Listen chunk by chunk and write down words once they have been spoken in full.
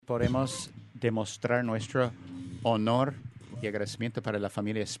podemos demostrar nuestro honor y agradecimiento para la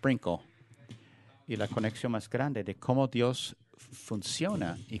familia Sprinkle y la conexión más grande de cómo Dios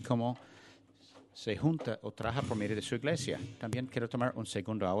funciona y cómo se junta o trabaja por medio de su iglesia. También quiero tomar un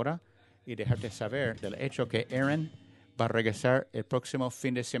segundo ahora y dejarte saber del hecho que Aaron va a regresar el próximo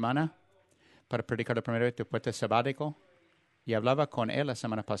fin de semana para predicar la primera vez después del sabático. Y hablaba con él la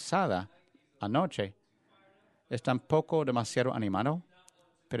semana pasada, anoche. Es tampoco demasiado animado,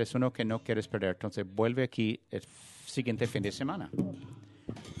 pero es uno que no quieres perder. Entonces vuelve aquí el siguiente fin de semana.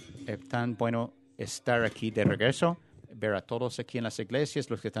 Es tan bueno estar aquí de regreso, ver a todos aquí en las iglesias,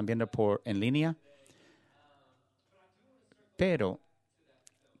 los que están viendo en línea. Pero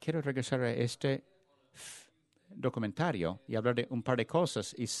quiero regresar a este documentario y hablar de un par de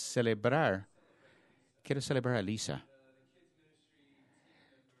cosas y celebrar. Quiero celebrar a Lisa,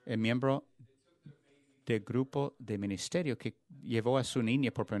 el miembro del grupo de ministerio que llevó a su niña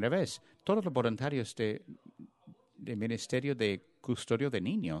por primera vez. Todos los voluntarios de ministerio de custodio de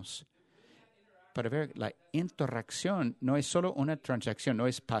niños, para ver la interacción, no es solo una transacción, no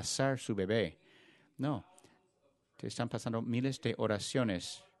es pasar su bebé. No, te están pasando miles de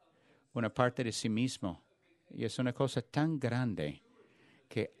oraciones, una parte de sí mismo. Y es una cosa tan grande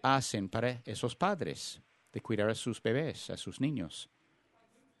que hacen para esos padres de cuidar a sus bebés, a sus niños.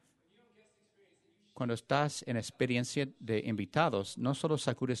 Cuando estás en experiencia de invitados, no solo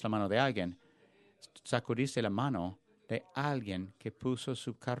sacudes la mano de alguien, sacudiste la mano de alguien que puso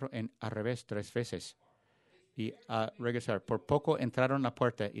su carro al revés 3 veces. Y a regresar, por poco entraron a la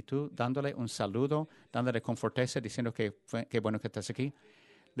puerta y tú dándole un saludo, dándole con fortaleza, diciendo que bueno que estás aquí,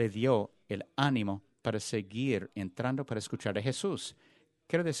 le dio el ánimo para seguir entrando para escuchar de Jesús.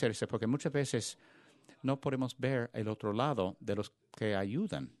 Quiero decir eso porque muchas veces no podemos ver el otro lado de los que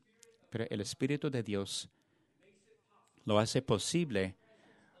ayudan, pero el Espíritu de Dios lo hace posible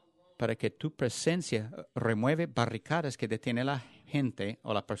para que tu presencia remueve barricadas que detienen a la gente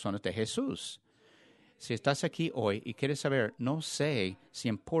o las personas de Jesús. Si estás aquí hoy y quieres saber, no sé si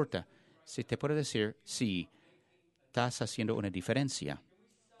importa, si te puedo decir si estás haciendo una diferencia.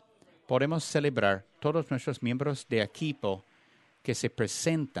 Podemos celebrar todos nuestros miembros de equipo que se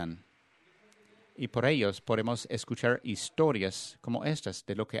presentan y por ellos podemos escuchar historias como estas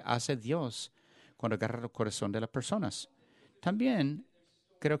de lo que hace Dios cuando agarra el corazón de las personas. También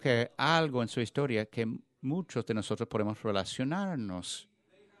creo que algo en su historia que muchos de nosotros podemos relacionarnos.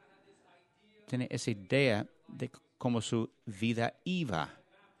 Tiene esa idea de cómo su vida iba.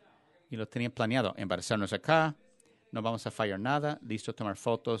 Y lo tenían planeado, embarazarnos acá, no vamos a fallar nada, listo a tomar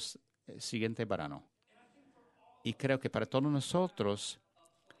fotos el siguiente verano. Y creo que para todos nosotros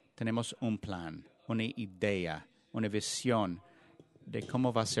tenemos un plan, una idea, una visión de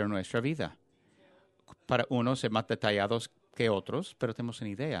cómo va a ser nuestra vida. Para unos es más detallados que otros, pero tenemos una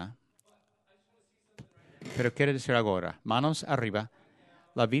idea. Pero quiero decir ahora, manos arriba,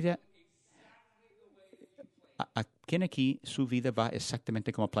 la vida, ¿a quién aquí su vida va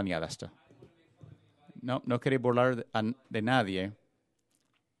exactamente como planeada está? No quiero burlar de nadie.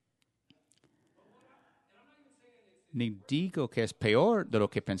 Ni digo que es peor de lo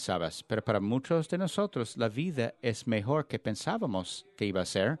que pensabas, pero para muchos de nosotros la vida es mejor que pensábamos que iba a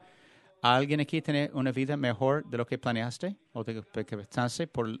ser. ¿Alguien aquí tiene una vida mejor de lo que planeaste o de lo que pensaste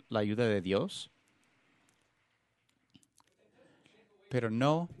por la ayuda de Dios? Pero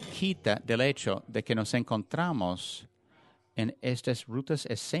no quita del hecho de que nos encontramos en estas rutas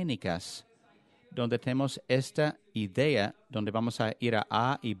escénicas donde tenemos esta idea, donde vamos a ir a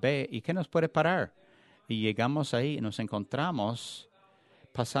A y B, ¿y qué nos puede parar? Y llegamos ahí y nos encontramos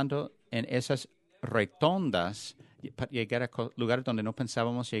pasando en esas rotondas para llegar a lugares donde no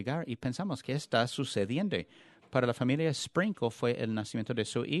pensábamos llegar y pensamos, ¿qué está sucediendo? Para la familia Sprinkle fue el nacimiento de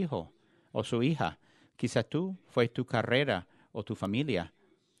su hijo o su hija. Quizá tú fue tu carrera o tu familia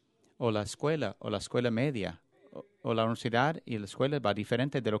o la escuela media o la universidad y la escuela va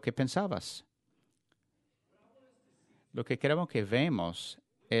diferente de lo que pensabas. Lo que queremos que vemos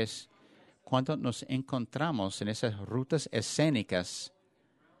es cuando nos encontramos en esas rutas escénicas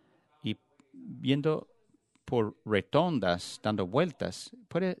y viendo por rotondas, dando vueltas,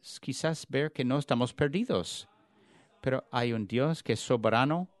 puedes quizás ver que no estamos perdidos, pero hay un Dios que es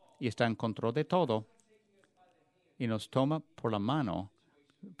soberano y está en control de todo y nos toma por la mano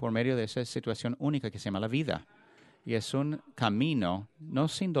por medio de esa situación única que se llama la vida. Y es un camino no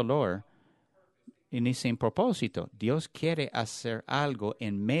sin dolor, y ni sin propósito. Dios quiere hacer algo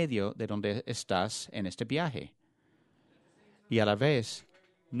en medio de donde estás en este viaje. Y a la vez,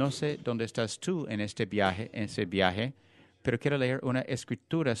 no sé dónde estás tú en ese viaje, pero quiero leer una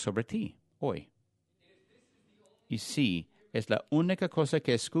escritura sobre ti hoy. Y sí, Es la única cosa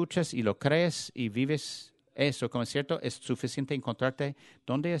que escuchas y lo crees y vives eso como es cierto. Es suficiente encontrarte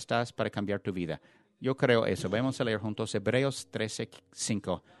dónde estás para cambiar tu vida. Yo creo eso. Vamos a leer juntos Hebreos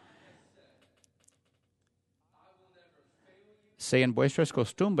 13:5. Sean vuestras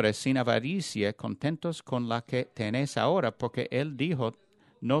costumbres sin avaricia, contentos con la que tenéis ahora, porque Él dijo,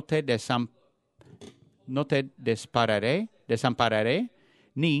 no te desampararé,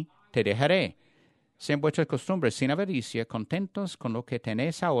 ni te dejaré. Sean vuestras costumbres sin avaricia, contentos con lo que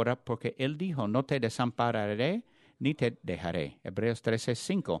tenéis ahora, porque Él dijo, no te desampararé, ni te dejaré. Hebreos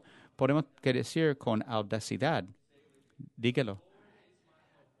 13:5. Podemos decir con audacidad, dígalo,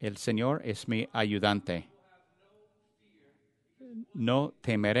 el Señor es mi ayudante. No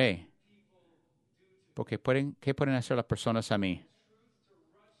temeré, porque ¿qué pueden hacer las personas a mí?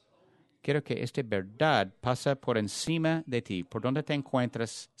 Quiero que esta verdad pase por encima de ti, por donde te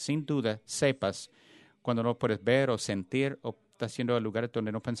encuentras, sin duda, sepas, cuando no puedes ver o sentir o estás yendo a lugares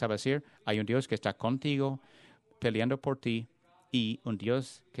donde no pensabas ir, hay un Dios que está contigo, peleando por ti, y un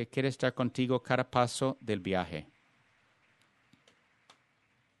Dios que quiere estar contigo cada paso del viaje.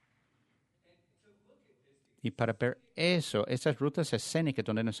 Y para ver eso, estas rutas escénicas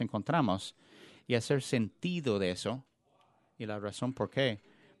donde nos encontramos, y hacer sentido de eso, y la razón por qué,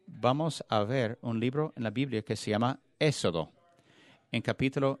 vamos a ver un libro en la Biblia que se llama Éxodo. En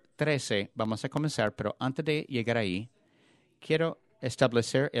capítulo 13 vamos a comenzar, pero antes de llegar ahí, quiero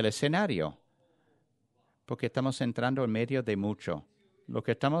establecer el escenario, porque estamos entrando en medio de mucho. Lo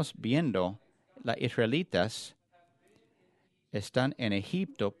que estamos viendo, las israelitas están en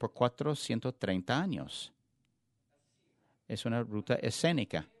Egipto por 430 años. Es una ruta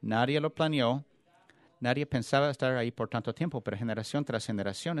escénica. Nadie lo planeó. Nadie pensaba estar ahí por tanto tiempo, pero generación tras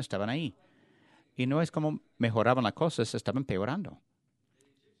generación estaban ahí. Y no es como mejoraban las cosas, estaban empeorando.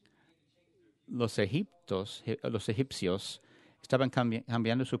 Los egipcios estaban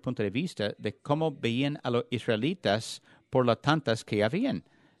cambiando su punto de vista de cómo veían a los israelitas por las tantas que habían.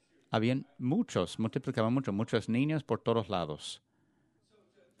 Habían muchos, multiplicaban muchos niños por todos lados.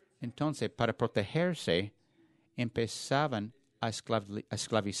 Entonces, para protegerse, empezaban a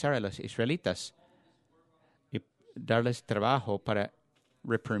esclavizar a los israelitas y darles trabajo para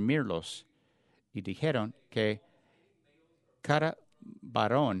reprimirlos. Y dijeron que cada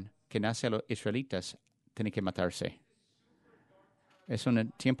varón que nace a los israelitas tiene que matarse. Es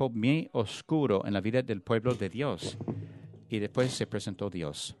un tiempo muy oscuro en la vida del pueblo de Dios. Y después se presentó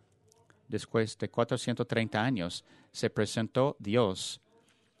Dios. Después de 430 años, se presentó Dios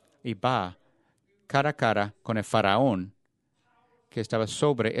y va cara a cara con el faraón que estaba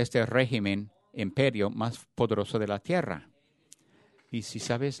sobre este régimen, imperio más poderoso de la tierra. Y si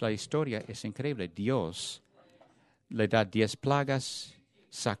sabes la historia, es increíble. Dios le da 10 plagas,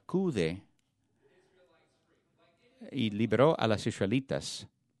 sacude y liberó a las israelitas.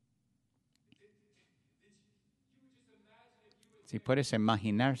 Si puedes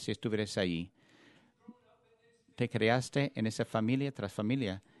imaginar si estuvieras ahí, te creaste en esa familia tras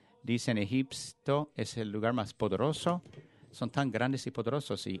familia. Dicen Egipto es el lugar más poderoso. Son tan grandes y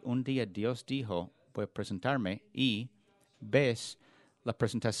poderosos. Y un día Dios dijo, voy a presentarme, y ves la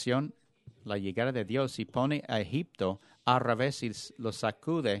presentación, la llegada de Dios, y pone a Egipto al revés y lo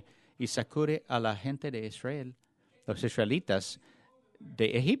sacude, y sacude a la gente de Israel, los israelitas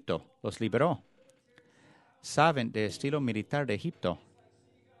de Egipto, los liberó. Saben del estilo militar de Egipto.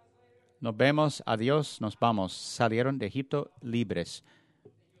 Nos vemos, adiós, nos vamos. Salieron de Egipto libres.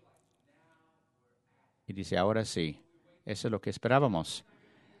 Y dice, ahora sí, eso es lo que esperábamos.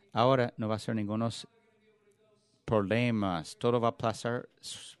 Ahora no va a ser ningunos problemas. Todo va a pasar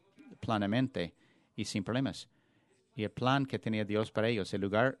planamente y sin problemas. Y el plan que tenía Dios para ellos, el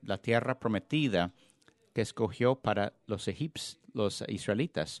lugar, la tierra prometida que escogió para los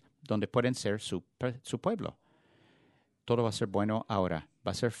israelitas, donde pueden ser su pueblo. Todo va a ser bueno ahora.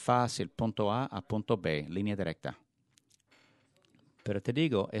 Va a ser fácil, punto A a punto B, línea directa. Pero te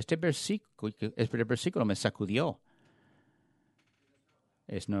digo, este versículo me sacudió.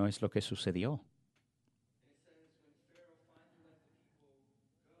 No es lo que sucedió.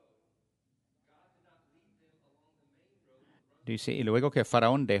 Dice, y luego que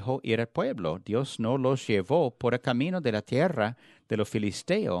Faraón dejó ir al pueblo, Dios no los llevó por el camino de la tierra de los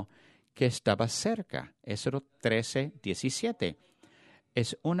filisteos que estaba cerca. Éxodo 13:17.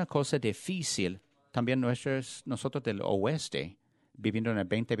 Es una cosa difícil también nosotros del oeste, viviendo en el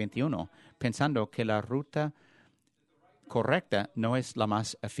 2021, pensando que la ruta correcta no es la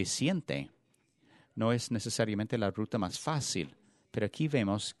más eficiente, no es necesariamente la ruta más fácil, pero aquí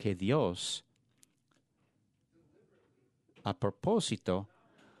vemos que Dios, a propósito,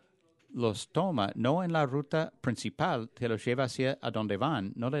 los toma no en la ruta principal, te los lleva hacia a donde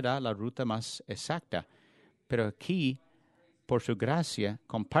van, no le da la ruta más exacta. Pero aquí, por su gracia,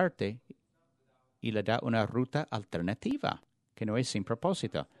 comparte y le da una ruta alternativa, que no es sin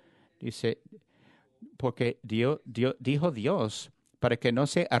propósito. Dice, porque dijo Dios, para que no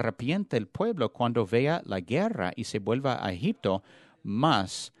se arrepiente el pueblo cuando vea la guerra y se vuelva a Egipto,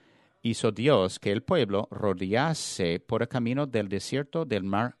 mas hizo Dios que el pueblo rodease por el camino del desierto del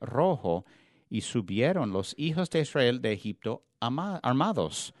Mar Rojo, y subieron los hijos de Israel de Egipto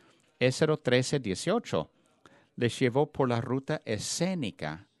armados. Éxodo 13:18. Les llevó por la ruta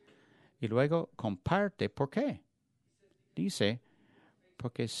escénica y luego comparte por qué. Dice,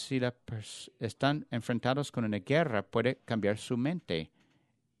 porque si están enfrentados con una guerra, puede cambiar su mente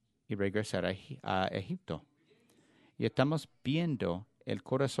y regresar a Egipto. Y estamos viendo el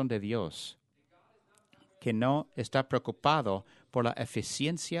corazón de Dios, que no está preocupado por la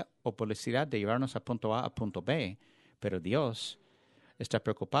eficiencia o velocidad de llevarnos a punto A a punto B, pero Dios está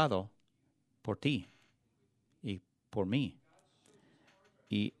preocupado por ti y por mí.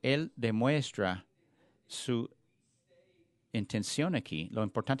 Y Él demuestra su intención aquí. Lo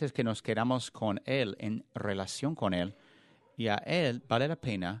importante es que nos quedamos con Él, en relación con Él, y a Él vale la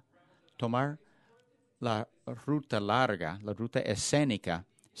pena tomar la ruta larga, la ruta escénica,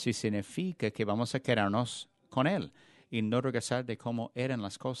 si significa que vamos a quedarnos con Él y no regresar de cómo eran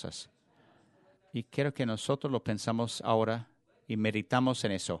las cosas. Y quiero que nosotros lo pensamos ahora y meditamos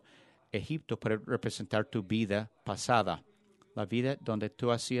en eso. Egipto puede representar tu vida pasada, la vida donde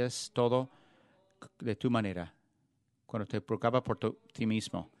tú hacías todo de tu manera, cuando te preocupabas por ti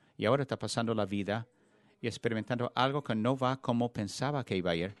mismo. Y ahora está pasando la vida y experimentando algo que no va como pensaba que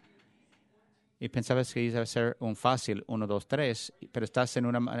iba a ir. Y pensabas que iba a ser un fácil 1, 2, 3, pero estás en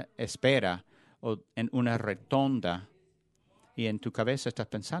una espera o en una rotonda y en tu cabeza estás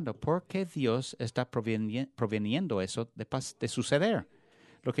pensando, ¿por qué Dios está proveniendo eso de suceder?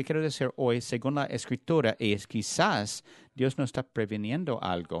 Lo que quiero decir hoy, según la Escritura, es quizás Dios no está previniendo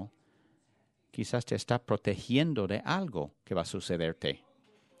algo, quizás te está protegiendo de algo que va a sucederte.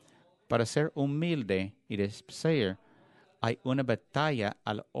 Para ser humilde y decir, hay una batalla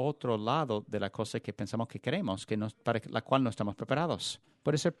al otro lado de la cosa que pensamos que queremos, para la cual no estamos preparados.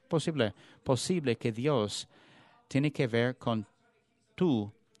 Puede ser posible que Dios tiene que ver con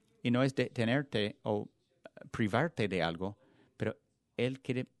tú y no es detenerte o privarte de algo, pero Él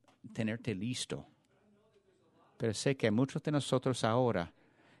quiere tenerte listo. Pero sé que muchos de nosotros ahora,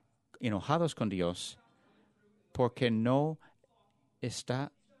 enojados con Dios, porque no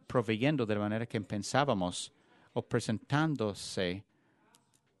está proveyendo de la manera que pensábamos o presentándose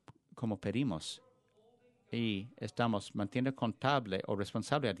como pedimos. Y estamos manteniendo contable o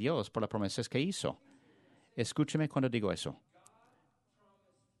responsable a Dios por las promesas que hizo. Escúcheme cuando digo eso.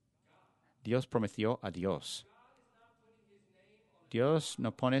 Dios prometió a Dios. Dios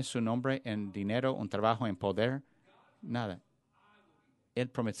no pone su nombre en dinero, un trabajo, en poder, nada. Él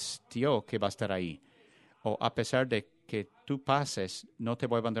prometió que va a estar ahí. O a pesar de que tú pases, no te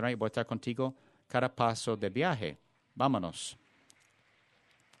voy a abandonar y voy a estar contigo cada paso del viaje. Vámonos.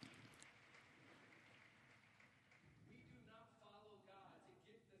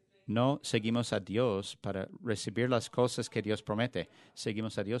 No seguimos a Dios para recibir las cosas que Dios promete.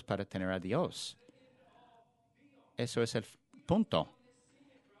 Seguimos a Dios para tener a Dios. Eso es el punto.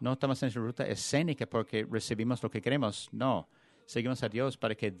 No estamos en esa ruta escénica porque recibimos lo que queremos. No. Seguimos a Dios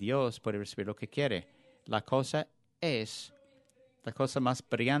para que Dios pueda recibir lo que quiere. La cosa es la cosa más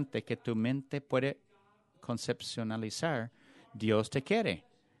brillante que tu mente puede conceptualizar. Dios te quiere.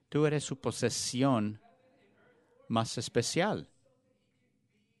 Tú eres su posesión más especial.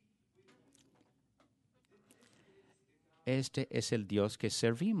 Este es el Dios que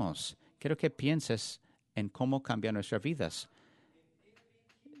servimos. Quiero que pienses en cómo cambiar nuestras vidas.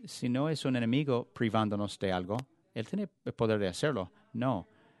 Si no es un enemigo privándonos de algo, Él tiene el poder de hacerlo. No.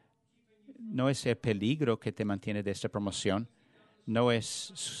 No es el peligro que te mantiene de esta promoción. No es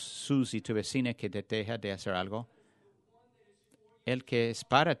Susie, tu vecina, que te deja de hacer algo. El que es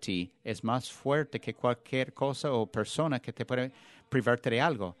para ti es más fuerte que cualquier cosa o persona que te puede privarte de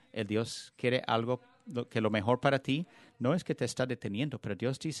algo. El Dios quiere algo que lo mejor para ti. No es que te está deteniendo, pero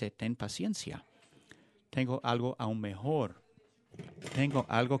Dios dice, ten paciencia. Tengo algo aún mejor. Tengo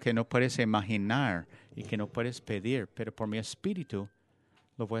algo que no puedes imaginar y que no puedes pedir, pero por mi espíritu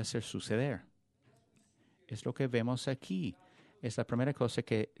lo voy a hacer suceder. Es lo que vemos aquí. Es la primera cosa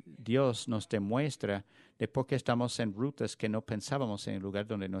que Dios nos demuestra de por qué estamos en rutas que no pensábamos en el lugar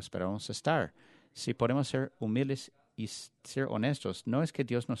donde no esperábamos estar. Si podemos ser humildes y ser honestos, no es que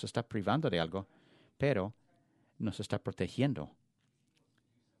Dios nos está privando de algo, pero nos está protegiendo.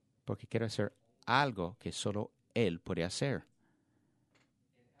 porque quiere hacer algo que solo Él puede hacer.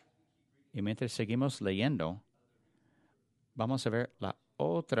 Y mientras seguimos leyendo, vamos a ver la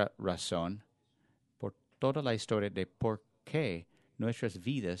otra razón por toda la historia de por qué nuestras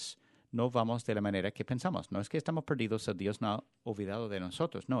vidas no vamos de la manera que pensamos. No es que estamos perdidos o Dios no ha olvidado de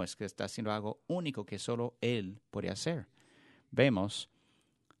nosotros. No, es que está haciendo algo único que solo Él puede hacer. Vemos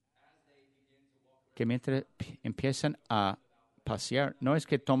que mientras empiezan a pasear, no es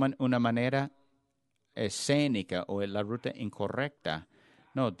que toman una manera escénica o la ruta incorrecta.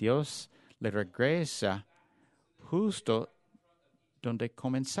 No, Dios le regresa justo donde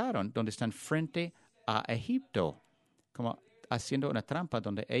comenzaron, donde están frente a Egipto, como haciendo una trampa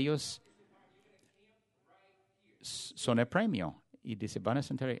donde ellos son el premio. Y dice, van a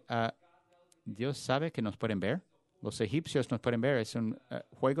sentar, Dios sabe que nos pueden ver. Los egipcios nos pueden ver. Es un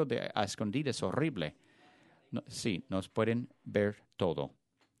juego a escondidas horrible. No, sí, nos pueden ver todo.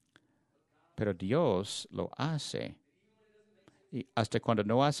 Pero Dios lo hace. Y hasta cuando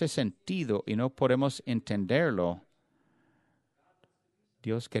no hace sentido y no podemos entenderlo,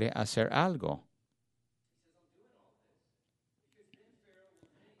 Dios quiere hacer algo.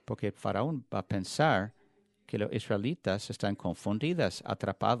 Porque Faraón va a pensar que los israelitas están confundidos,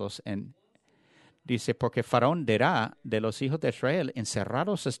 atrapados en... Dice, porque Faraón dirá de los hijos de Israel,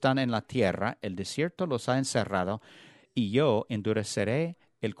 encerrados están en la tierra, el desierto los ha encerrado, y yo endureceré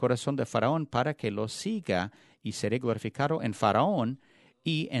el corazón de Faraón para que los siga, y seré glorificado en Faraón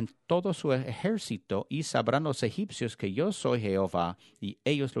y en todo su ejército, y sabrán los egipcios que yo soy Jehová, y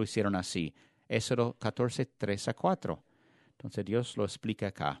ellos lo hicieron así. Éxodo 14, 3-4. Entonces Dios lo explica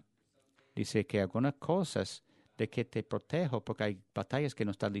acá. Dice que algunas cosas de que te protejo porque hay batallas que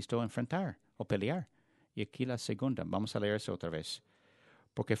no estás listo a enfrentar o pelear. Y aquí la segunda, vamos a leer eso otra vez.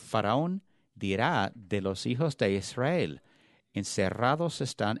 Porque Faraón dirá de los hijos de Israel, encerrados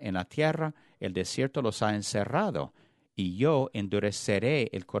están en la tierra, el desierto los ha encerrado, y yo endureceré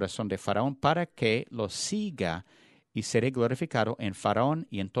el corazón de Faraón para que los siga, y seré glorificado en Faraón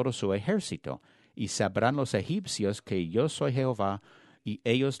y en todo su ejército, y sabrán los egipcios que yo soy Jehová, y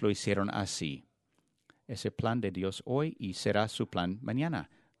ellos lo hicieron así. Es el plan de Dios hoy y será su plan mañana.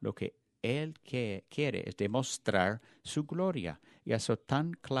 Lo que Él quiere es demostrar su gloria, y eso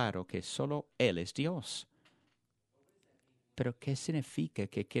tan claro que solo Él es Dios. Pero ¿qué significa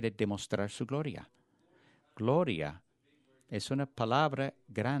que quiere demostrar su gloria? Gloria es una palabra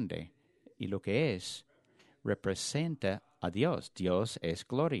grande y lo que es representa a Dios. Dios es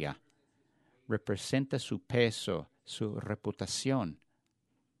gloria. Representa su peso, su reputación.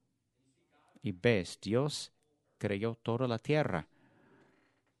 Y ves, Dios creó toda la tierra,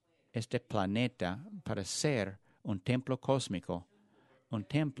 este planeta, para ser un templo cósmico, un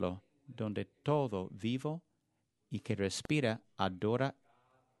templo donde todo vivo y que respira adora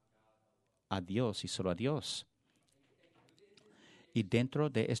a Dios y solo a Dios. Y dentro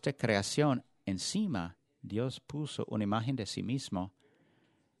de esta creación, encima, Dios puso una imagen de sí mismo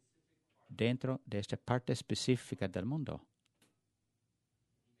dentro de esta parte específica del mundo.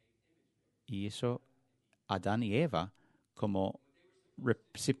 Y hizo Adán y Eva como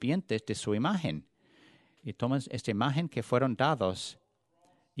recipientes de su imagen. Y toman esta imagen que fueron dados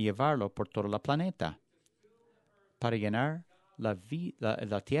y llevarlo por todo el planeta para llenar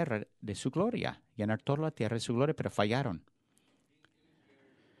la tierra de su gloria, llenar toda la tierra de su gloria, pero fallaron.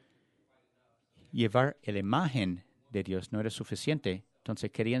 Llevar la imagen de Dios no era suficiente,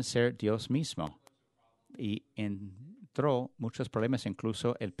 entonces querían ser Dios mismo. Y entró muchos problemas,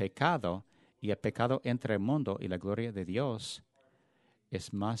 incluso el pecado, y el pecado entre el mundo y la gloria de Dios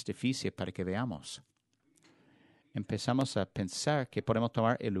es más difícil para que veamos. Empezamos a pensar que podemos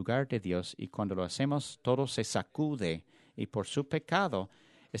tomar el lugar de Dios y cuando lo hacemos todo se sacude y por su pecado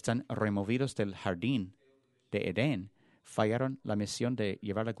están removidos del jardín de Edén. Fallaron la misión de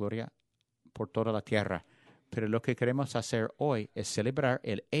llevar la gloria por toda la tierra. Pero lo que queremos hacer hoy es celebrar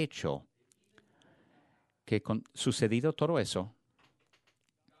el hecho que sucedido todo eso,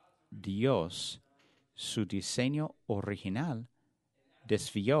 Dios, su diseño original,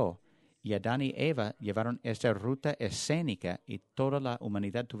 desvió y Adán y Eva llevaron esta ruta escénica y toda la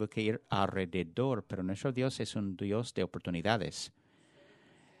humanidad tuvo que ir alrededor, pero nuestro Dios es un Dios de oportunidades.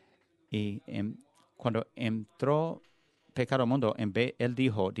 Y cuando entró pecado al mundo, Él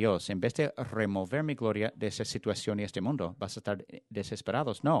dijo, Dios, en vez de remover mi gloria de esa situación y este mundo, vas a estar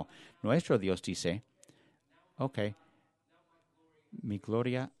desesperados. No, nuestro Dios dice, ok, mi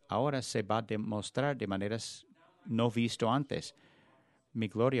gloria ahora se va a demostrar de maneras no visto antes. Mi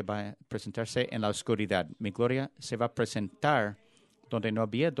gloria va a presentarse en la oscuridad. Mi gloria se va a presentar donde no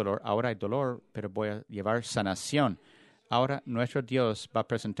había dolor. Ahora hay dolor, pero voy a llevar sanación. Ahora nuestro Dios va a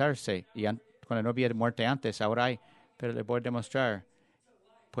presentarse y cuando no había muerte antes, ahora hay, pero le voy a demostrar,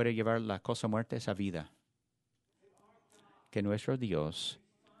 puede llevar la cosa muerta a esa vida. Que nuestro Dios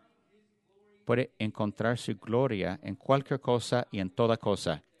puede encontrar su gloria en cualquier cosa y en toda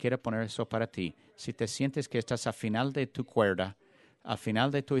cosa. Quiero poner eso para ti. Si te sientes que estás al final de tu cuerda, al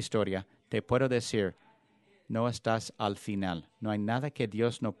final de tu historia, te puedo decir, no estás al final. No hay nada que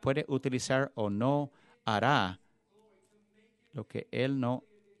Dios no puede utilizar o no hará. Lo que Él no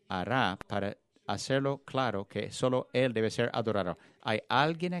hará para hacerlo claro que solo Él debe ser adorado. Hay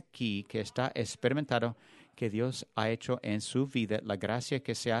alguien aquí que está experimentando que Dios ha hecho en su vida, la gracia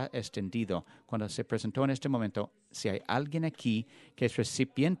que se ha extendido. Cuando se presentó en este momento, si hay alguien aquí que es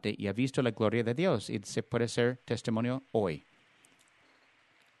recipiente y ha visto la gloria de Dios, y se puede ser testimonio hoy.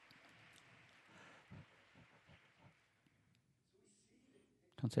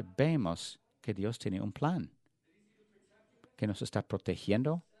 Entonces vemos que Dios tiene un plan, que nos está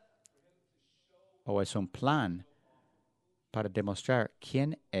protegiendo, o es un plan para demostrar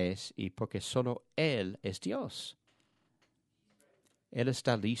quién es y porque solo Él es Dios. Él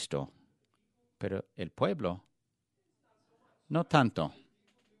está listo, pero el pueblo no tanto,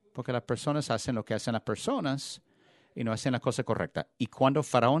 porque las personas hacen lo que hacen las personas y no hacen la cosa correcta. Y cuando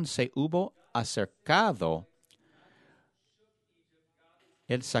Faraón se hubo acercado,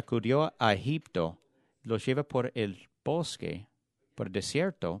 él sacudió a Egipto, los lleva por el bosque, por el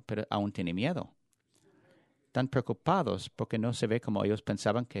desierto, pero aún tiene miedo. Están preocupados porque no se ve como ellos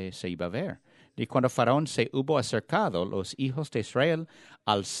pensaban que se iba a ver. Y cuando Faraón se hubo acercado, los hijos de Israel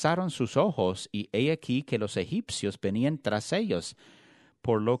alzaron sus ojos y he aquí que los egipcios venían tras ellos.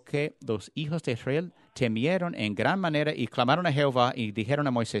 Por lo que los hijos de Israel temieron en gran manera y clamaron a Jehová y dijeron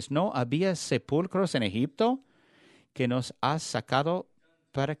a Moisés, ¿no había sepulcros en Egipto que nos has sacado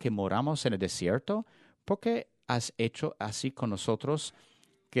para que moramos en el desierto? ¿Por qué has hecho así con nosotros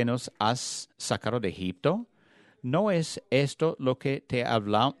que nos has sacado de Egipto? ¿No es esto lo que te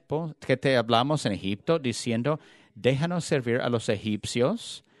hablamos en Egipto, diciendo, déjanos servir a los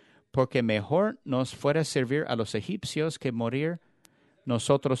egipcios, porque mejor nos fuera servir a los egipcios que morir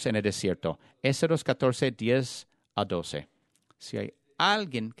nosotros en el desierto? Éxodos 14, 10 a 12. Si hay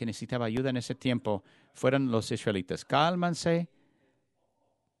alguien que necesitaba ayuda en ese tiempo, fueron los israelitas. Cálmanse.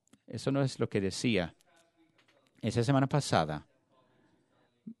 Eso no es lo que decía. Esa semana pasada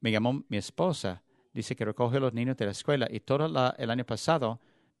me llamó mi esposa. Dice que recoge a los niños de la escuela y todo el año pasado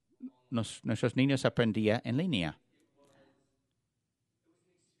nuestros niños aprendían en línea.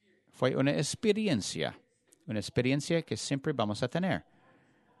 Fue una experiencia que siempre vamos a tener.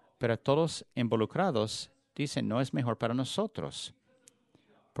 Pero todos involucrados dicen, no es mejor para nosotros.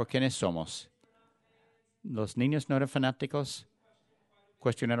 ¿Por quiénes somos? Los niños no eran fanáticos,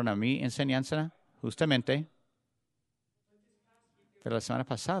 cuestionaron a mi enseñanza, justamente. Pero la semana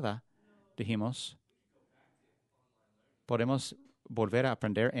pasada dijimos, ¿podemos volver a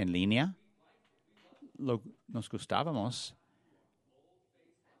aprender en línea? Nos gustábamos.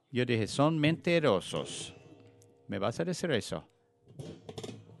 Yo dije, son mentirosos. ¿Me vas a decir eso?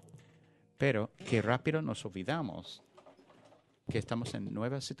 Pero qué rápido nos olvidamos que estamos en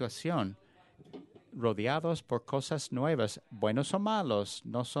nueva situación, rodeados por cosas nuevas, buenos o malos,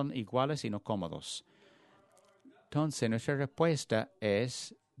 no son iguales y no cómodos. Entonces, nuestra respuesta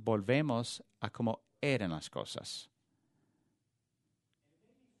es, volvemos a como eran las cosas.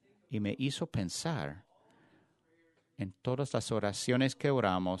 Y me hizo pensar en todas las oraciones que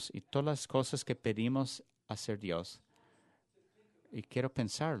oramos y todas las cosas que pedimos hacer Dios. Y quiero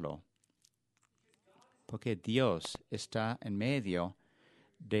pensarlo, porque Dios está en medio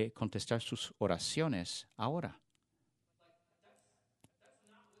de contestar sus oraciones ahora.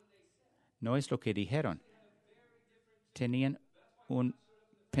 No es lo que dijeron. Tenían un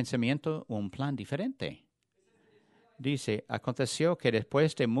pensamiento, un plan diferente. Dice, aconteció que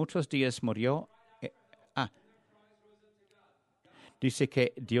después de muchos días murió. Dice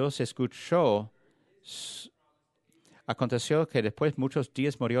que Dios escuchó. Aconteció que después de muchos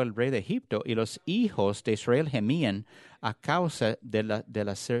días murió el rey de Egipto y los hijos de Israel gemían a causa de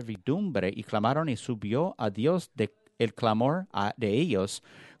la servidumbre y clamaron y subió a Dios el clamor de ellos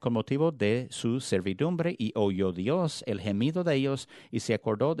con motivo de su servidumbre y oyó Dios el gemido de ellos y se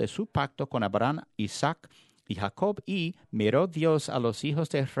acordó de su pacto con Abraham, Isaac y Jacob y miró Dios a los hijos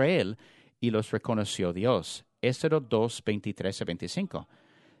de Israel y los reconoció Dios. Éxodo 2, 23 a 25.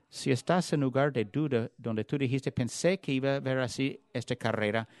 Si estás en lugar de duda, donde tú dijiste, pensé que iba a ver así esta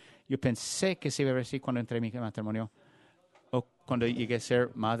carrera, yo pensé que se iba a ver así cuando entré en mi matrimonio, o cuando llegué a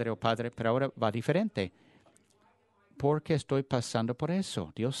ser madre o padre, pero ahora va diferente. ¿Por qué estoy pasando por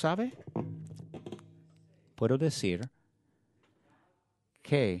eso? ¿Dios sabe? Puedo decir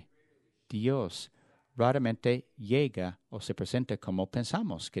que Dios raramente llega o se presenta como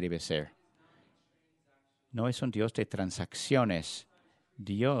pensamos que debe ser. No es un Dios de transacciones.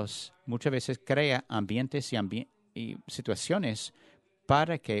 Dios muchas veces crea ambientes y situaciones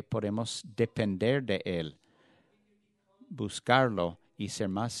para que podamos depender de Él, buscarlo y ser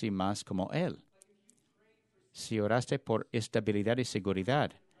más y más como Él. Si oraste por estabilidad y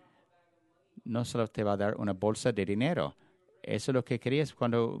seguridad, no solo te va a dar una bolsa de dinero. Eso es lo que querías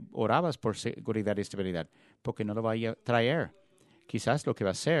cuando orabas por seguridad y estabilidad, porque no lo va a traer. Quizás lo que va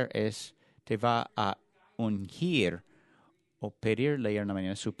a hacer es te va a ungir o pedir leer en la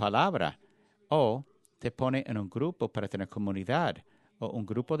mañana su palabra, o te pone en un grupo para tener comunidad, o un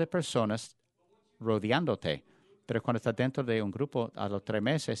grupo de personas rodeándote. Pero cuando estás dentro de un grupo a los 3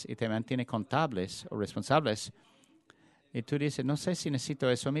 meses y te mantiene contables o responsables, y tú dices, no sé si necesito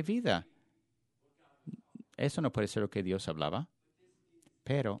eso en mi vida. Eso no puede ser lo que Dios hablaba,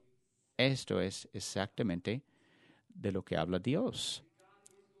 pero esto es exactamente de lo que habla Dios.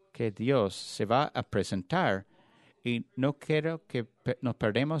 Que Dios se va a presentar y no quiero que nos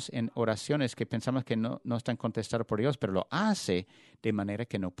perdemos en oraciones que pensamos que no están contestadas por Dios, pero lo hace de manera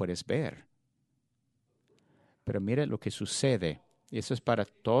que no puedes ver. Pero mire lo que sucede. Y eso es para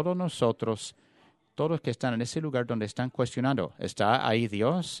todos nosotros, todos los que están en ese lugar donde están cuestionando. ¿Está ahí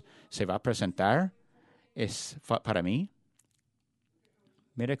Dios? ¿Se va a presentar? ¿Es para mí?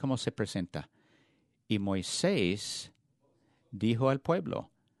 Mire cómo se presenta. Y Moisés dijo al pueblo,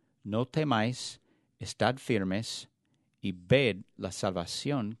 no temáis, estad firmes y ved la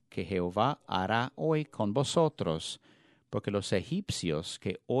salvación que Jehová hará hoy con vosotros, porque los egipcios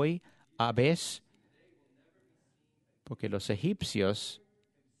que hoy habéis, porque los egipcios,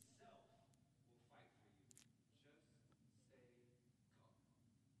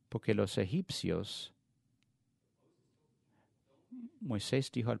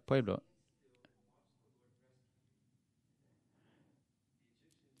 Moisés dijo al pueblo,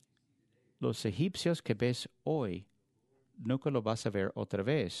 los egipcios que ves hoy, nunca lo vas a ver otra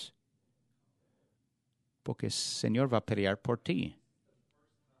vez, porque el Señor va a pelear por ti.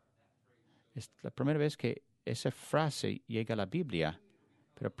 Es la primera vez que esa frase llega a la Biblia,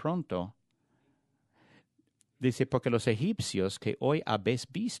 pero pronto dice, porque los egipcios que hoy habéis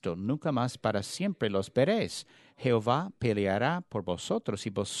visto, nunca más para siempre los veréis. Jehová peleará por vosotros y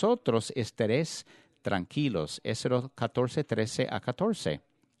vosotros estaréis tranquilos. Éxodo 14, 13 a 14.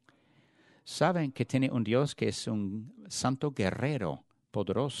 Saben que tiene un Dios que es un santo guerrero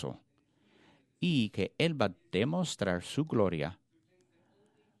poderoso y que Él va a demostrar su gloria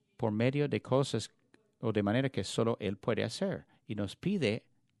por medio de cosas o de manera que solo Él puede hacer. Y nos pide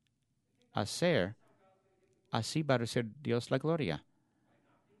hacer, así va a ser Dios la gloria.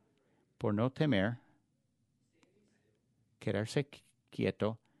 Por no temer, quedarse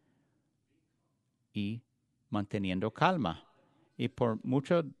quieto y manteniendo calma. Y por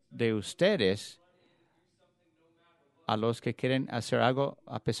muchos de ustedes, a los que quieren hacer algo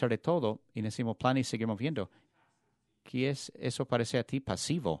a pesar de todo, y decimos plan y seguimos viendo, ¿qué es eso? Parece a ti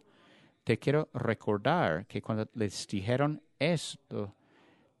pasivo. Te quiero recordar que cuando les dijeron esto,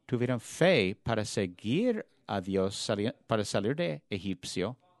 tuvieron fe para seguir a Dios, para salir de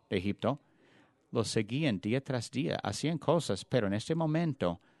Egipto, lo seguían día tras día, hacían cosas, pero en este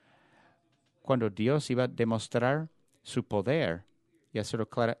momento, cuando Dios iba a demostrar su poder y hacerlo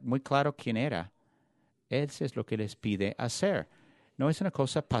muy claro quién era, eso es lo que les pide hacer. No es una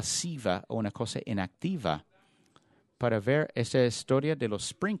cosa pasiva o una cosa inactiva. Para ver esta historia de los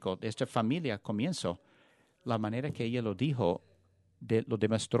Sprinkle, de esta familia, comienzo, la manera que ella lo dijo, lo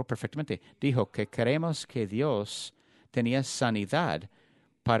demostró perfectamente. Dijo que creemos que Dios tenía sanidad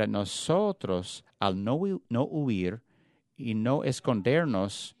para nosotros al no huir y no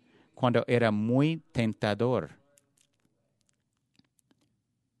escondernos cuando era muy tentador.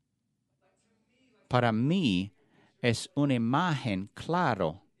 Para mí es una imagen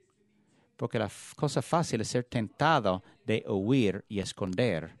claro, porque la cosa fácil es ser tentado de huir y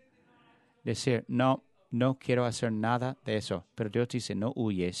esconder. Decir, no quiero hacer nada de eso. Pero Dios dice, no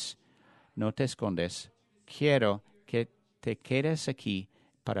huyes, no te escondes. Quiero que te quedes aquí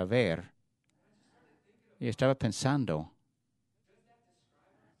para ver. Y estaba pensando,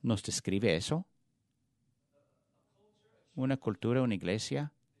 ¿nos describe eso? Una cultura, una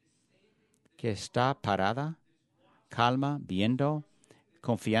iglesia que está parada, calma, viendo,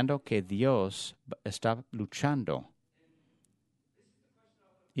 confiando que Dios está luchando.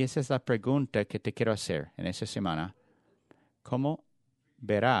 Y esa es la pregunta que te quiero hacer en esta semana. ¿Cómo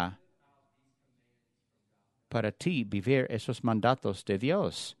verá para ti vivir esos mandatos de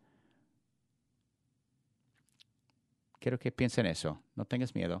Dios? Quiero que piensen eso. No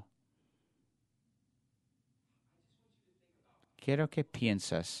tengas miedo. Quiero que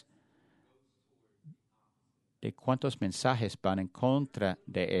pienses de cuántos mensajes van en contra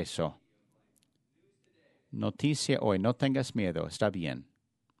de eso. Noticia hoy, no tengas miedo, está bien.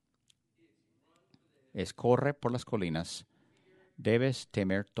 Es corre por las colinas. Debes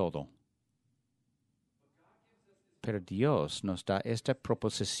temer todo. Pero Dios nos da esta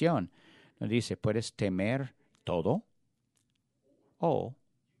proposición. Nos dice, ¿puedes temer todo? O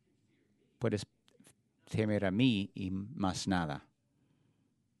puedes temer a mí y más nada.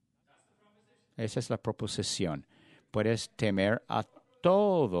 Esa es la proposición. Puedes temer a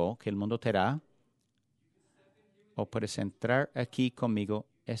todo que el mundo te da, o puedes entrar aquí conmigo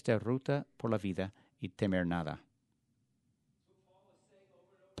esta ruta por la vida y temer nada.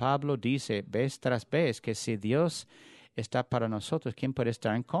 Pablo dice vez tras vez que si Dios está para nosotros, ¿quién puede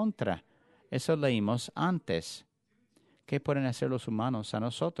estar en contra? Eso leímos antes. ¿Qué pueden hacer los humanos a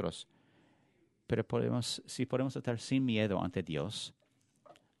nosotros? Pero si podemos estar sin miedo ante Dios,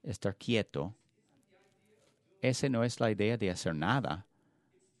 estar quieto, esa no es la idea de hacer nada.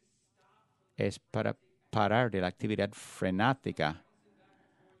 Es para parar de la actividad frenética,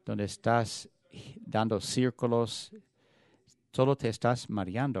 donde estás dando círculos, solo te estás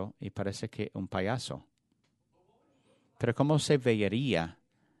mareando y parece que un payaso. Pero ¿cómo se vería?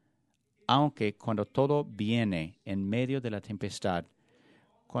 Aunque cuando todo viene en medio de la tempestad,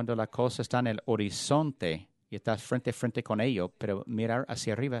 cuando la cosa está en el horizonte y estás frente a frente con ello, pero mirar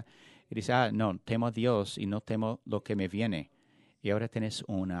hacia arriba y dices, no, temo a Dios y no temo lo que me viene. Y ahora tienes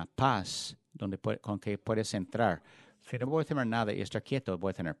una paz con que puedes entrar. Si no voy a tener nada y estar quieto,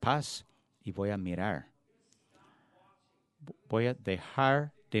 voy a tener paz y voy a mirar. Voy a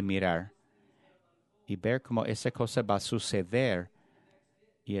dejar de mirar y ver cómo esa cosa va a suceder.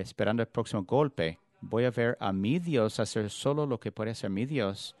 Y esperando el próximo golpe, voy a ver a mi Dios hacer solo lo que puede hacer mi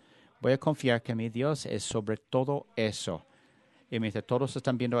Dios. Voy a confiar que mi Dios es sobre todo eso. Y mientras todos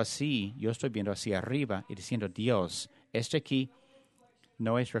están viendo así, yo estoy viendo hacia arriba y diciendo, Dios, este aquí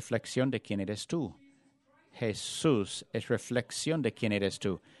no es reflexión de quién eres tú. Jesús es reflexión de quién eres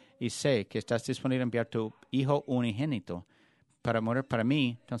tú. Y sé que estás disponible a enviar tu Hijo unigénito para morir para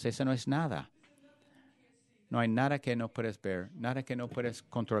mí. Entonces eso no es nada. No hay nada que no puedes ver, nada que no puedes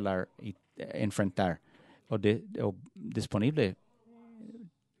controlar y enfrentar o disponible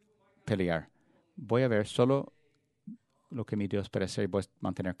pelear. Voy a ver solo lo que mi Dios puede hacer y voy a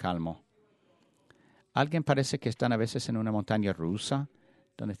mantener calmo. Alguien parece que están a veces en una montaña rusa,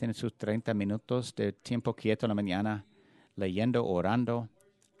 donde tienen sus 30 minutos de tiempo quieto en la mañana, leyendo, orando,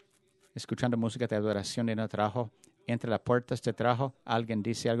 escuchando música de adoración en el trabajo. Entre las puertas de trabajo, alguien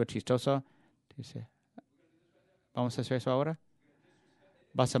dice algo chistoso, dice, ¿vamos a hacer eso ahora?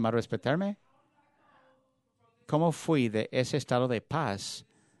 ¿Vas a mal respetarme? ¿Cómo fui de ese estado de paz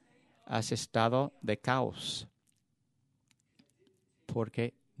a ese estado de caos?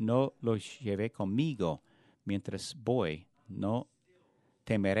 Porque no lo llevé conmigo mientras voy. No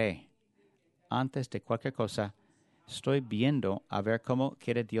temeré. Antes de cualquier cosa, estoy viendo a ver cómo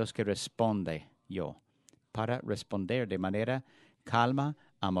quiere Dios que responde yo. Para responder de manera calma,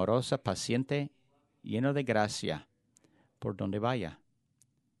 amorosa, paciente, lleno de gracia, por donde vaya.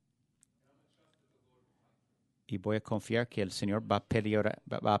 Y voy a confiar que el Señor va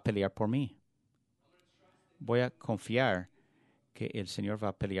a pelear por mí. Voy a confiar que el Señor va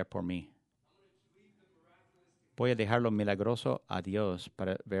a pelear por mí. Voy a dejar lo milagroso a Dios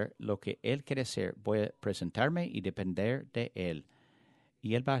para ver lo que Él quiere hacer. Voy a presentarme y depender de Él.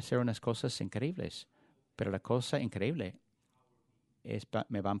 Y Él va a hacer unas cosas increíbles. Pero la cosa increíble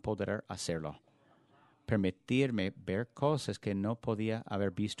me va a empoderar a hacerlo. Permitirme ver cosas que no podía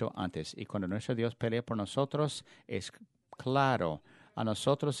haber visto antes. Y cuando nuestro Dios pelea por nosotros, es claro a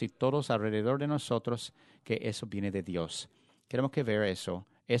nosotros y todos alrededor de nosotros que eso viene de Dios. Queremos que ver eso.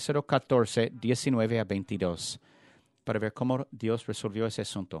 Éxodo 14, 19 a 22, para ver cómo Dios resolvió ese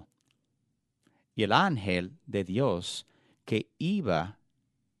asunto. Y el ángel de Dios que iba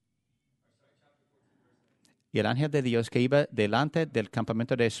delante del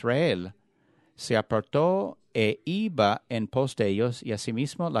campamento de Israel se apartó e iba en pos de ellos, y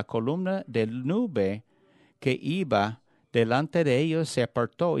asimismo la columna de nube que iba delante de ellos se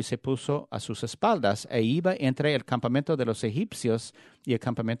apartó y se puso a sus espaldas, e iba entre el campamento de los egipcios y el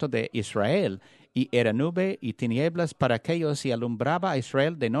campamento de Israel, y era nube y tinieblas para aquellos, y alumbraba a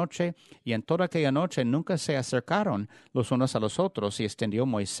Israel de noche, y en toda aquella noche nunca se acercaron los unos a los otros, y extendió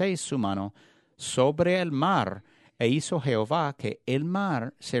Moisés su mano sobre el mar, e hizo Jehová que el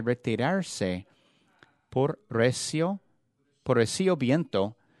mar se retirase por recio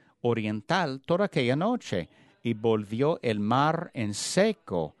viento oriental toda aquella noche, y volvió el mar en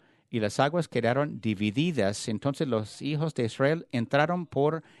seco y las aguas quedaron divididas. Entonces los hijos de Israel entraron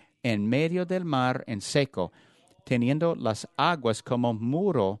por en medio del mar en seco, teniendo las aguas como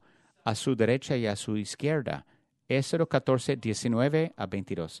muro a su derecha y a su izquierda. Éxodo 14, 19 a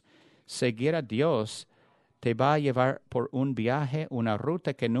 22. Seguir a Dios te va a llevar por un viaje, una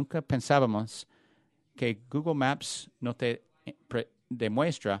ruta que nunca pensábamos, que Google Maps no te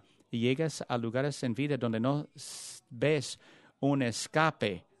demuestra, y llegas a lugares en vida donde no ves un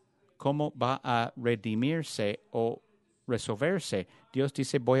escape, cómo va a redimirse o resolverse. Dios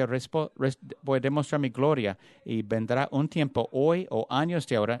dice, voy a demostrar mi gloria y vendrá un tiempo, hoy o años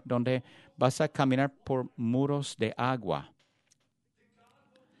de ahora, donde vas a caminar por muros de agua.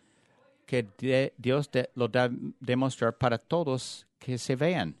 Que Dios lo da demostrar para todos que se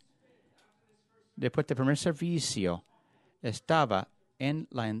vean. Después del primer servicio, estaba en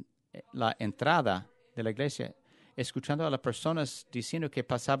la entrada de la iglesia, escuchando a las personas diciendo que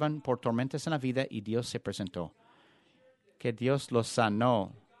pasaban por tormentas en la vida y Dios se presentó, que Dios los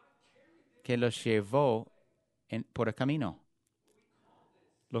sanó, que los llevó por el camino.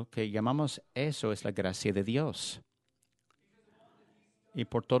 Lo que llamamos eso es la gracia de Dios. Y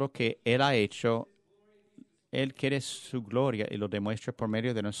por todo lo que Él ha hecho, Él quiere su gloria y lo demuestra por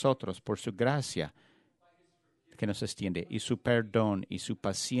medio de nosotros, por su gracia que nos extiende, y su perdón y su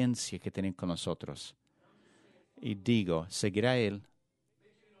paciencia que tienen con nosotros. Y digo, seguirá Él,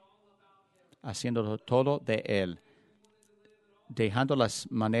 haciéndolo todo de Él, dejando las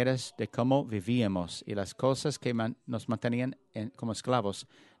maneras de cómo vivíamos y las cosas que nos mantenían como esclavos.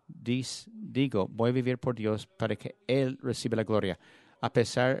 Digo, voy a vivir por Dios para que Él reciba la gloria. A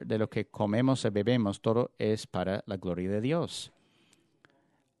pesar de lo que comemos y bebemos, todo es para la gloria de Dios.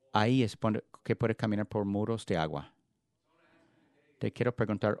 Ahí es que puede caminar por muros de agua. Te quiero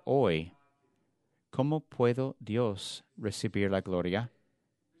preguntar hoy, ¿cómo puedo Dios recibir la gloria?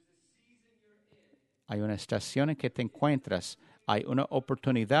 Hay una estación en que te encuentras, hay una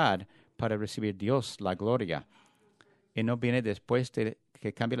oportunidad para recibir Dios la gloria. Y no viene después de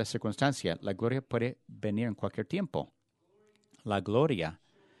que cambie la circunstancia. La gloria puede venir en cualquier tiempo. La gloria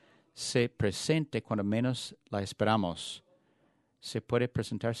se presenta cuando menos la esperamos. Se puede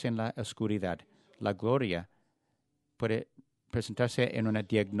presentarse en la oscuridad. La gloria puede presentarse en una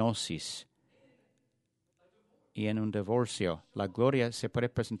diagnosis y en un divorcio. La gloria se puede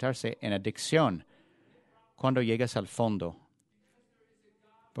presentarse en adicción cuando llegas al fondo.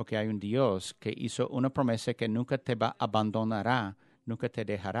 Porque hay un Dios que hizo una promesa que nunca te abandonará, nunca te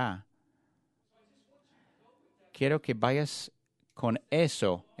dejará. Quiero que vayas con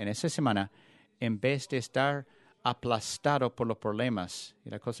eso en esa semana, en vez de estar aplastado por los problemas y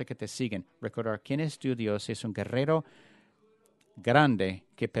las cosas que te siguen. Recordar quién es tu Dios. Es un guerrero grande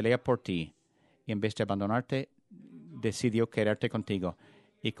que pelea por ti. Y en vez de abandonarte, decidió quedarte contigo.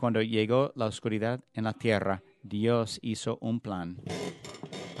 Y cuando llegó la oscuridad en la tierra, Dios hizo un plan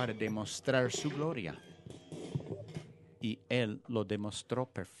para demostrar su gloria. Y Él lo demostró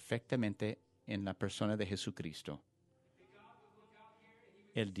perfectamente en la persona de Jesucristo.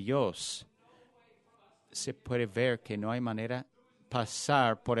 El Dios se puede ver que no hay manera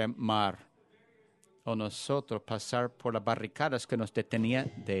pasar por el mar o nosotros pasar por las barricadas que nos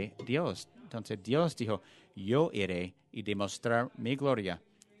detenían de Dios. Entonces Dios dijo, yo iré y demostrar mi gloria.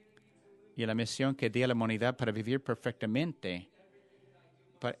 Y la misión que di a la humanidad para vivir perfectamente,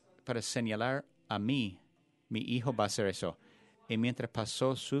 para señalar a mí, mi hijo va a hacer eso. Y mientras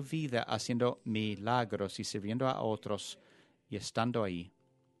pasó su vida haciendo milagros y sirviendo a otros y estando ahí,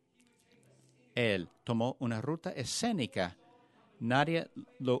 Él tomó una ruta escénica. Nadie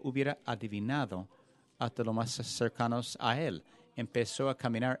lo hubiera adivinado hasta los más cercanos a Él. Empezó a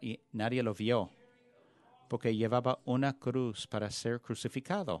caminar y nadie lo vio, porque llevaba una cruz para ser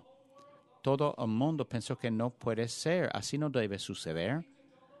crucificado. Todo el mundo pensó que no puede ser, así no debe suceder.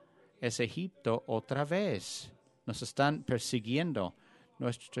 Es Egipto otra vez. Nos están persiguiendo.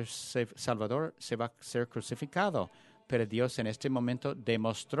 Nuestro Salvador se va a ser crucificado. Pero Dios en este momento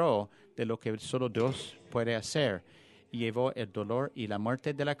demostró de lo que solo Dios puede hacer. Llevó el dolor y la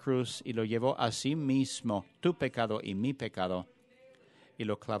muerte de la cruz y lo llevó a sí mismo, tu pecado y mi pecado, y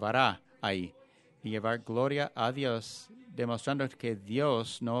lo clavará ahí. Y llevar gloria a Dios, demostrando que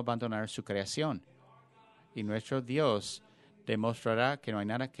Dios no abandonará su creación. Y nuestro Dios demostrará que no hay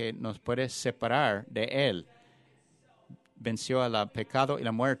nada que nos puede separar de Él. Venció al pecado y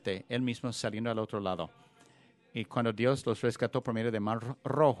la muerte, Él mismo saliendo al otro lado. Y cuando Dios los rescató por medio del Mar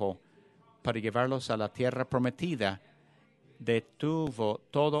Rojo para llevarlos a la tierra prometida, detuvo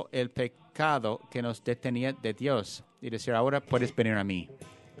todo el pecado que nos detenía de Dios. Y decir, ahora puedes venir a mí.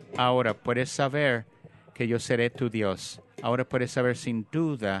 Ahora puedes saber que yo seré tu Dios. Ahora puedes saber sin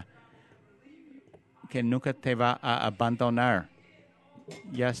duda que nunca te va a abandonar.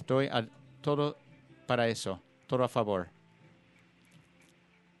 Ya estoy todo para eso, todo a favor.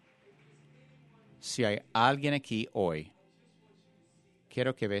 Si hay alguien aquí hoy,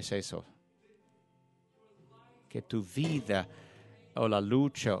 quiero que veas eso. Que tu vida o la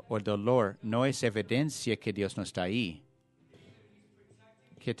lucha o el dolor no es evidencia que Dios no está ahí.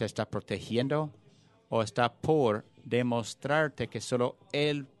 Que te está protegiendo o está por demostrarte que solo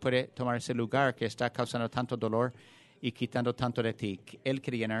Él puede tomar ese lugar que está causando tanto dolor y quitando tanto de ti. Él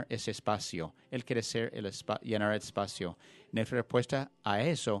quiere llenar ese espacio. Él quiere llenar el espacio. Nuestra respuesta a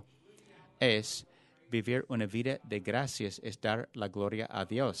eso es vivir una vida de gracias, es dar la gloria a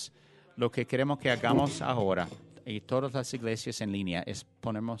Dios. Lo que queremos que hagamos ahora, y todas las iglesias en línea, es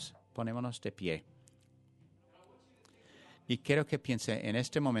ponémonos de pie. Y quiero que piense en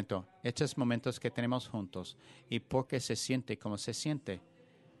este momento, estos momentos que tenemos juntos, y por qué se siente como se siente.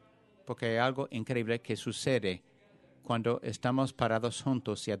 Porque hay algo increíble que sucede cuando estamos parados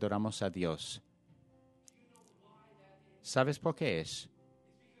juntos y adoramos a Dios. ¿Sabes por qué es?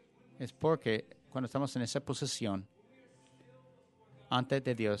 Es porque cuando estamos en esa posición, ante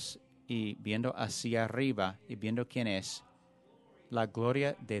de Dios y viendo hacia arriba y viendo quién es, la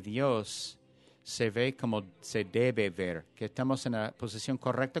gloria de Dios se ve como se debe ver, que estamos en la posición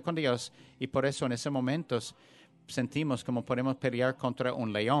correcta con Dios y por eso en esos momentos sentimos como podemos pelear contra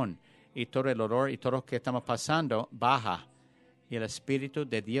un león y todo el dolor y todo lo que estamos pasando baja y el Espíritu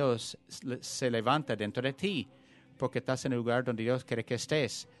de Dios se levanta dentro de ti porque estás en el lugar donde Dios quiere que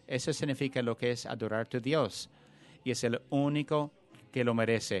estés. Eso significa lo que es adorar a tu Dios y es el único que lo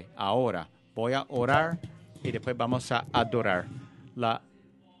merece. Ahora voy a orar y después vamos a adorar.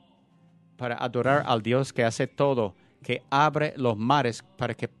 Para adorar al Dios que hace todo, que abre los mares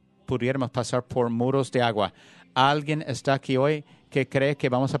para que pudiéramos pasar por muros de agua. ¿Alguien está aquí hoy que cree que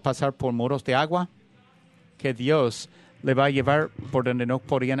vamos a pasar por muros de agua? Que Dios le va a llevar por donde no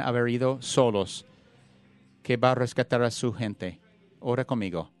podrían haber ido solos. Que va a rescatar a su gente. Ora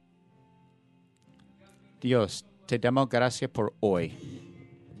conmigo. Dios, te damos gracias por hoy.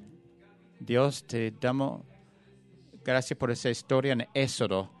 Dios, te damos gracias por esa historia en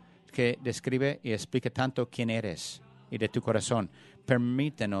Éxodo que describe y explica tanto quién eres y de tu corazón.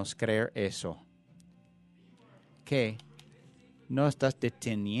 Permítenos creer eso. Que no estás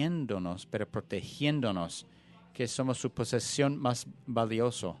deteniéndonos, pero protegiéndonos. Que somos su posesión más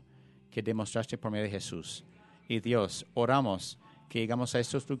valiosa que demostraste por medio de Jesús. Y Dios, oramos que llegamos a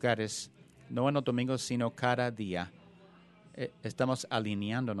estos lugares, no en los domingos, sino cada día. Estamos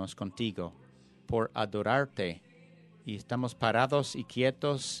alineándonos contigo por adorarte. Y estamos parados y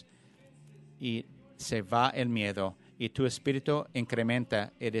quietos y se va el miedo. Y tu espíritu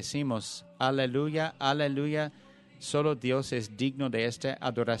incrementa y decimos, aleluya, aleluya. Solo Dios es digno de esta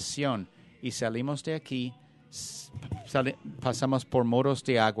adoración. Y salimos de aquí, pasamos por muros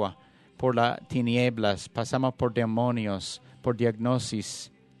de agua, por las tinieblas, pasamos por demonios, por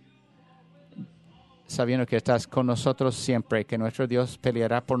diagnosis, sabiendo que estás con nosotros siempre, que nuestro Dios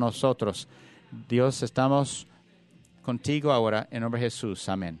peleará por nosotros. Dios, estamos contigo ahora, en nombre de Jesús.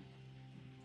 Amén.